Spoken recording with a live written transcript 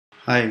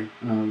Hi,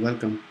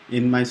 welcome.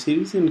 In my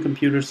series in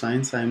computer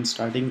science, I am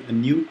starting a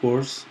new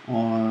course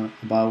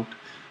about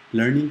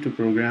learning to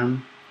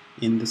program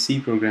in the C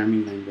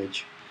programming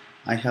language.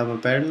 I have a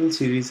parallel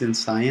series in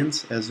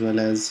science as well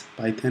as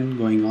Python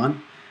going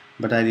on,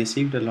 but I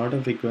received a lot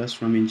of requests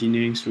from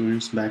engineering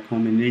students back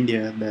home in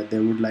India that they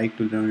would like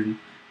to learn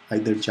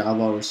either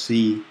Java or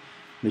C,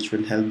 which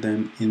will help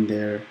them in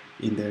their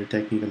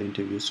technical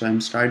interviews. So I'm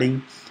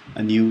starting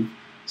a new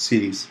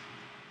series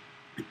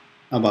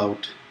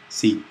about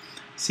C.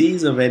 C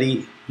is a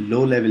very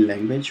low level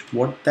language.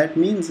 What that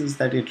means is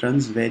that it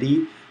runs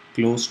very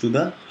close to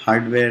the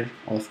hardware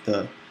of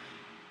the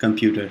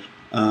computer.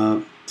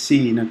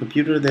 See, in a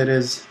computer there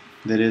is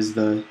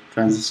the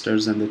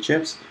transistors and the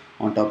chips,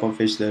 on top of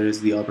which there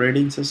is the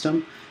operating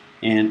system,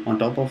 and on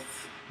top of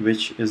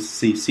which is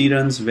C. C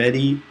runs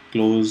very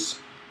close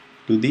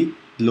to the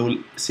low.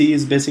 C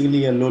is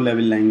basically a low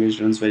level language,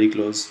 runs very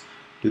close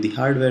to the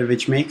hardware,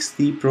 which makes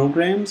the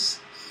programs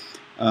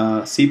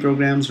C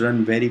programs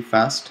run very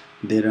fast.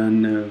 They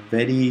run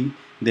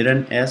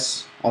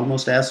as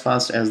almost as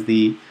fast as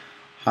the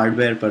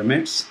hardware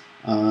permits,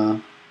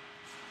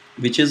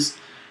 which is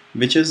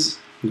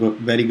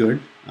very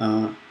good.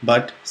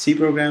 But C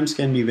programs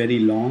can be very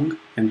long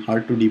and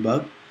hard to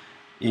debug,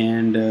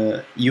 and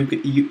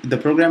the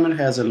programmer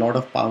has a lot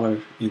of power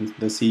in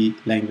the C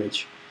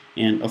language,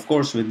 and of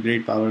course with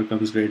great power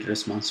comes great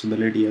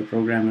responsibility. A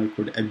programmer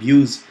could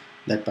abuse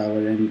that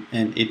power,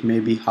 and it may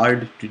be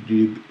hard to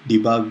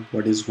debug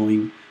what is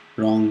going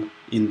wrong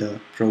in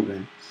the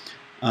program.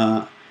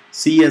 uh,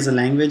 C as a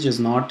language is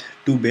not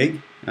too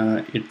big.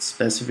 Its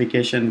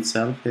specification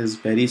itself is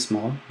very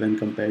small when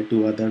compared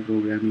to other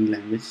programming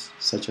languages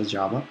such as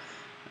Java.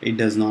 It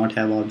does not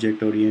have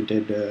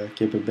object-oriented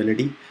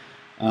capability.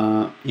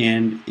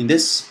 And in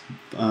this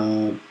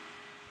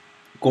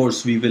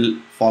course, we will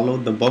follow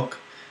the book,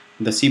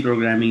 The C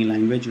Programming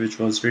Language, which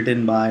was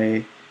written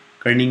by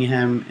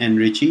Cunningham and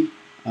Ritchie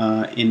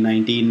in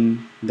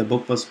 19. The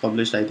book was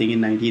published, I think,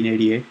 in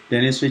 1988.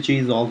 Dennis Ritchie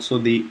is also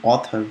the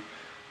author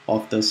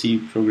of the C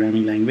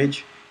programming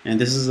language,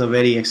 and this is a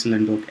very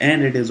excellent book,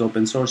 and it is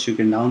open source. You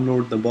can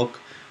download the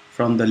book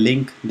from the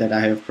link that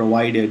I have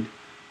provided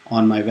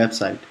on my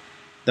website.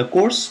 The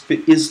course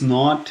is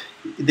not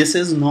This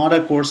is not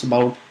a course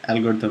about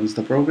algorithms.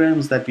 The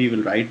programs that we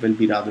will write will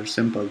be rather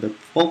simple. The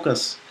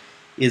focus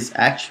is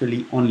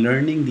actually on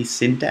learning the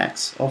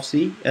syntax of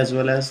C, as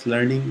well as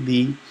learning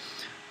the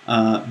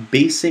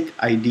basic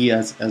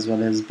ideas as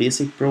well as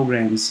basic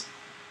programs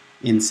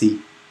in C.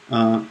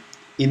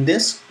 In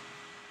this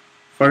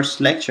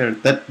first lecture,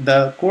 that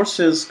the course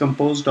is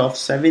composed of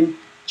 7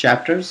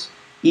 chapters.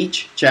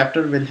 Each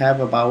chapter will have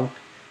about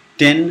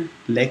 10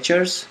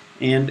 lectures,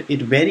 and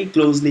it very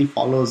closely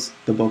follows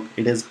the book.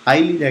 It is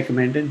highly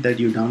recommended that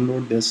you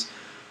download this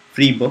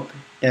free book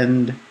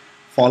and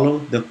follow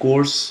the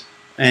course,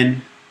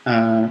 and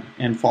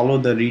follow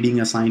the reading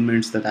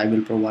assignments that I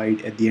will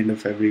provide at the end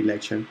of every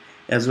lecture,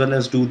 as well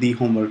as do the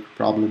homework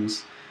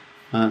problems.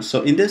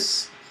 So in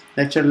this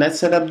lecture, let's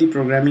set up the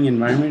programming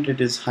environment.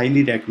 It is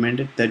highly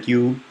recommended that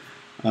you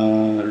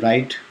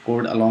write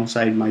code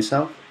alongside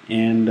myself,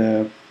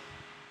 and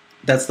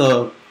that's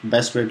the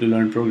best way to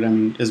learn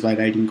programming, is by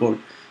writing code.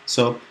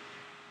 So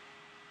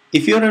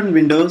if you're on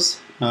Windows,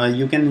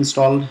 you can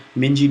install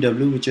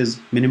MinGW, which is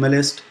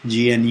Minimalist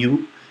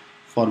GNU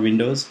for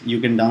Windows. You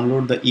can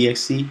download the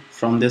exe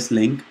from this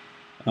link.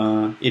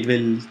 It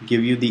will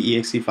give you the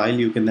exe file.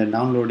 You can then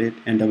download it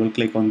and double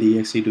click on the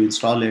exe to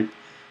install it.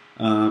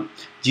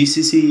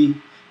 GCC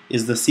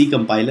is the C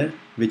compiler,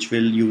 which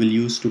you will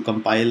use to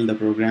compile the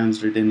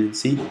programs written in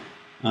C.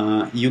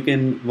 You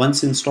can,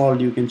 once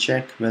installed, you can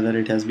check whether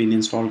it has been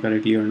installed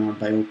correctly or not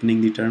by opening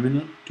the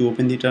terminal. To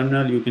open the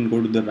terminal, you can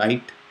go to the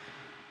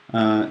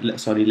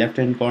left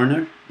hand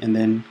corner, and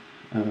then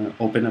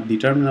open up the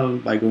terminal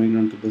by going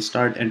on to the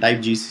start and type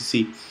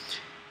GCC.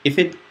 If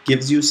it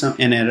gives you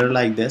an error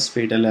like this,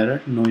 fatal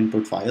error, no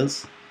input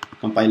files,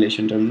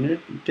 compilation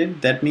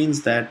terminated, that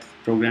means that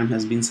program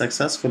has been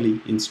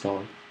successfully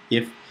installed.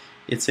 If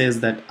it says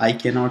that I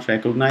cannot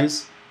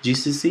recognize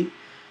GCC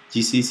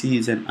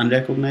is an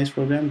unrecognized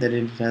program, then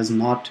it has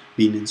not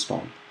been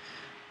installed.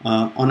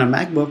 On a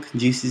MacBook,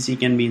 GCC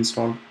can be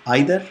installed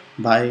either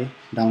by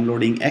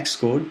downloading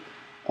Xcode,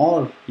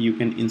 or you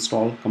can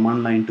install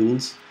command line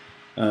tools.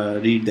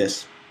 Read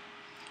this.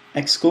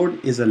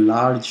 Xcode is a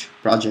large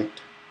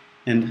project,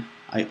 and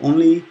I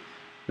only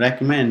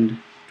recommend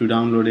to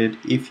download it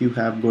if you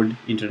have good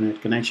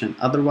internet connection.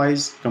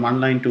 Otherwise, command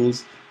line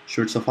tools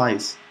should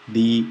suffice.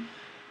 The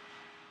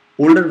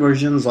older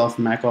versions of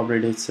Mac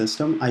operating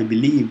system, I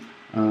believe,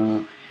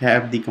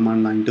 have the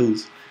command line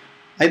tools.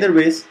 Either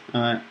ways,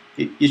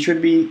 it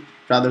should be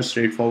rather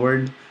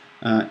straightforward.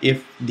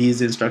 If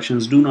these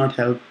instructions do not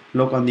help,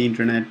 look on the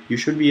internet. You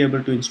should be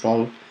able to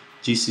install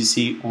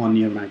GCC on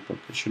your MacBook.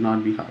 It should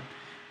not be hard.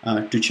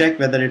 To check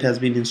whether it has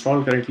been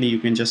installed correctly, you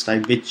can just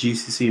type which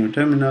GCC on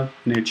terminal,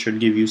 and it should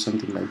give you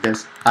something like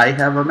this. I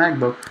have a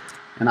MacBook,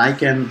 and I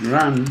can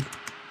run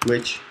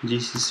which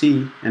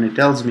GCC, and it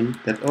tells me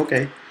that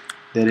okay,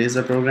 there is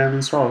a program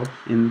installed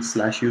in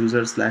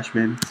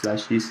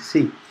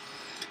 /user/bin/gcc.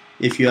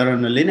 If you are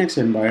on a Linux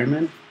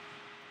environment,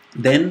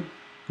 then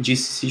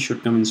GCC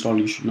should come installed.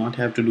 You should not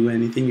have to do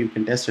anything. You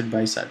can test it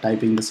by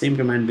typing the same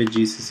command with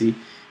GCC.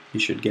 You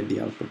should get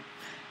the output.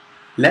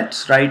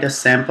 Let's write a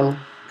sample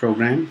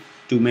program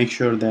to make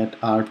sure that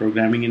our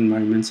programming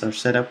environments are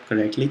set up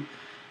correctly.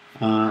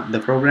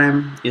 The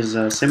program is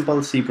a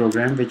simple C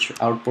program which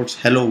outputs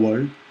hello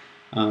world.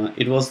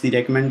 It was the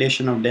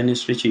recommendation of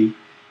Dennis Ritchie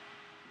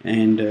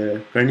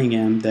and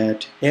Cunningham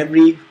that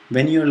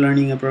when you're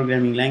learning a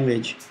programming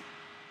language,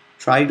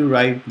 try to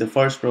write the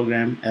first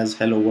program as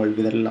hello world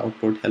with it'll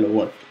output hello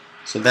world.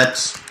 So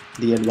that's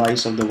the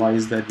advice of the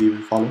wise that we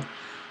will follow.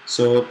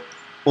 So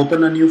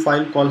open a new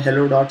file called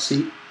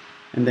hello.c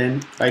and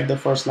then write the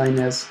first line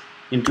as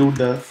include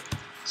the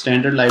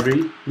standard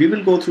library. We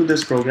will go through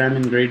this program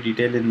in great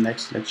detail in the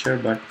next lecture,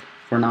 but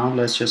for now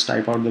let's just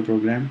type out the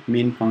program.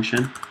 Main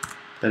function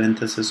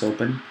parenthesis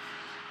open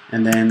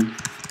and then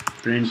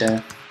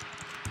printf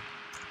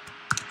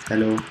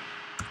hello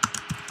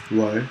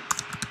world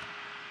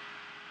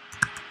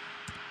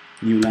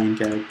new line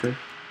character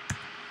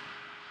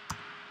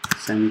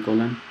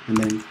semicolon and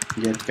then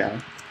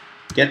getChar.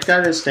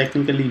 GetChar is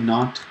technically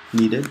not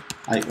needed.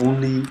 I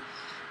only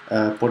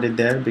put it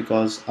there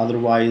because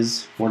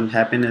otherwise what will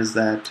happen is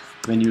that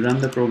when you run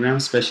the program,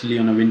 especially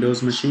on a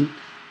Windows machine,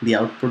 the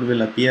output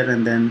will appear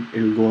and then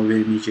it will go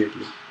away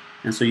immediately,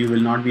 and so you will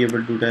not be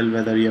able to tell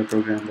whether your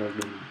program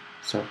worked or not.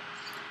 So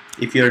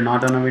if you are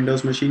not on a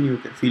Windows machine, you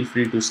can feel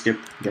free to skip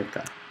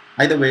getChar.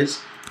 Either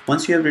ways,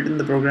 once you have written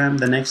the program,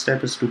 the next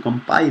step is to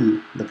compile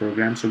the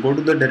program. So go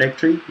to the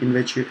directory in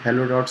which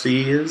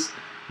hello.c is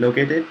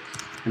located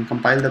and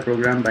compile the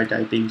program by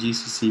typing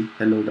gcc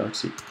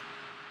hello.c.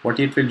 What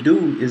it will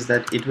do is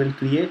that it will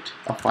create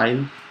a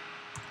file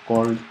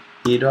called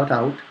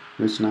a.out,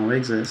 which now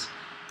exists,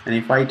 and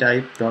if I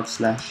type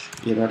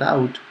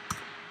 ./a.out,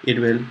 it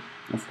will,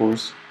 of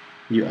course,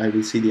 I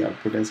will see the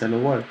output as hello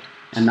world.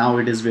 And now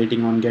it is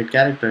waiting on get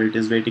character. It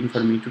is waiting for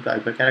me to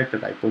type a character.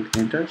 I put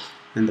enter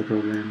and the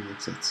program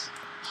exits.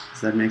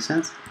 Does that make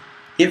sense?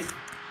 If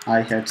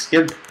I had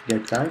skipped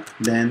getChar,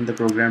 then the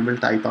program will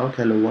type out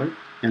hello world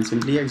and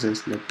simply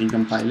exits. Let me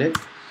compile it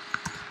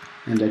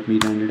and let me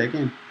run it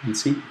again and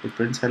see it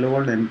prints hello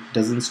world and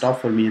doesn't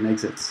stop for me and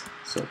exits.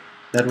 So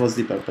that was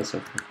the purpose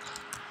of it.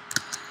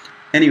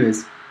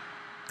 Anyways,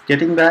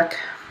 getting back,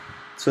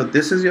 so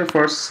this is your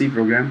first C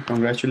program.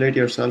 Congratulate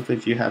yourself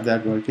if you have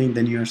that working.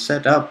 Then you are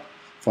set up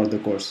for the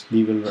course.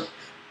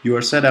 You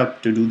are set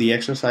up to do the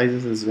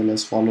exercises as well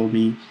as follow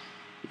me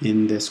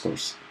in this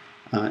course.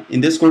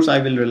 In this course I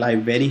will rely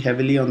very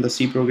heavily on the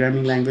C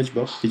programming language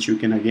book, which you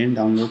can again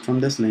download from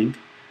this link.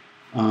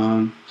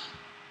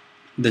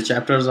 The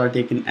chapters are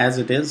taken as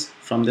it is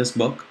from this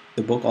book.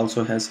 The book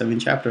also has 7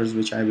 chapters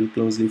which I will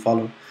closely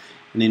follow,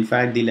 and in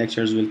fact the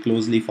lectures will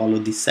closely follow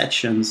the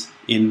sections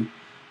in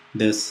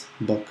this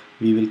book.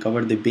 We will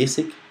cover the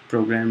basic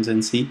programs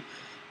in C,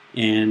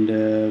 and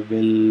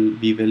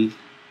we will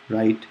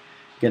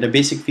get a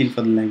basic feel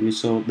for the language.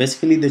 So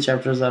basically the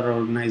chapters are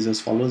organized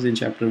as follows. In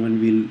chapter 1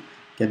 we'll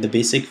get the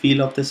basic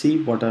feel of the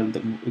C,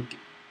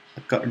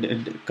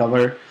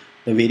 cover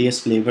the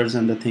various flavors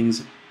and the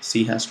things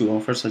C has to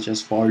offer, such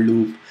as for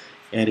loop,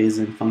 arrays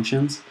and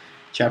functions.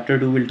 Chapter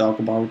 2 will talk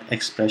about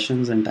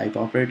expressions and type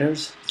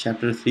operators.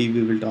 Chapter 3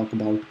 we will talk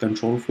about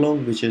control flow,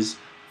 which is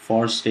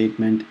for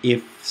statement,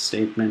 if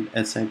statement,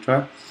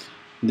 etc.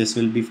 This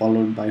will be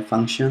followed by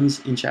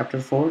functions in chapter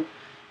 4.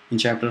 In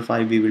chapter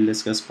 5 we will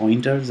discuss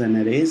pointers and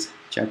arrays.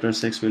 Chapter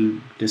 6 will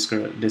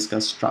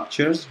discuss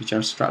structures, which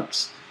are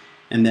structs.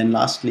 And then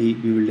lastly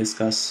we will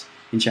discuss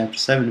in chapter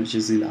 7, which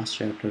is the last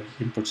chapter,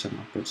 inputs and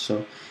outputs.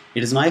 So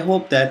it is my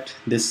hope that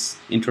this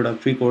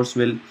introductory course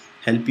will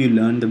help you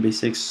learn the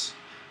basics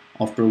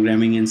of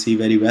programming in C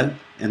very well,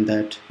 and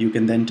that you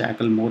can then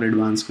tackle more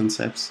advanced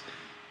concepts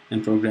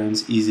and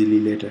programs easily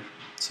later.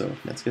 So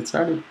let's get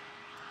started.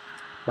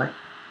 Bye.